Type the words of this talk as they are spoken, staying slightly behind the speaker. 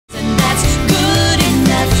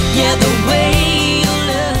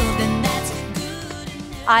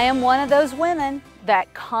I am one of those women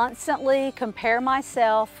that constantly compare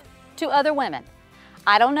myself to other women.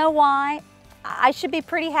 I don't know why. I should be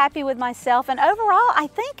pretty happy with myself, and overall, I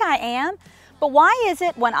think I am. But why is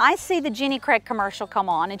it when I see the Jenny Craig commercial come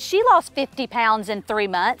on and she lost 50 pounds in 3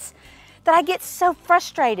 months that I get so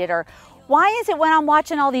frustrated? Or why is it when I'm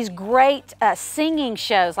watching all these great singing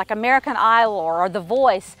shows like American Idol or The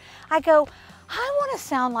Voice, I go, I want to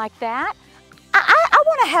sound like that. I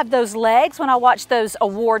want to have those legs when I watch those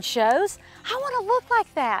award shows. I want to look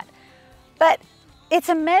like that. But it's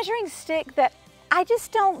a measuring stick that I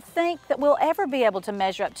just don't think that we'll ever be able to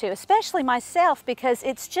measure up to, especially myself, because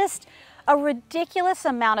it's just a ridiculous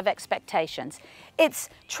amount of expectations. It's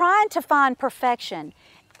trying to find perfection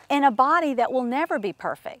in a body that will never be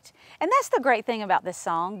perfect. And that's the great thing about this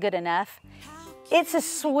song, Good Enough. It's a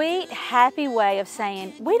sweet, happy way of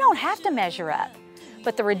saying we don't have to measure up.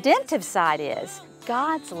 But the redemptive side is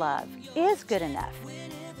God's love is good enough.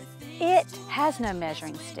 It has no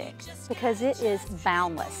measuring stick because it is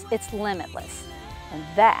boundless, it's limitless. And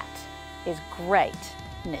that is great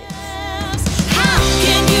news.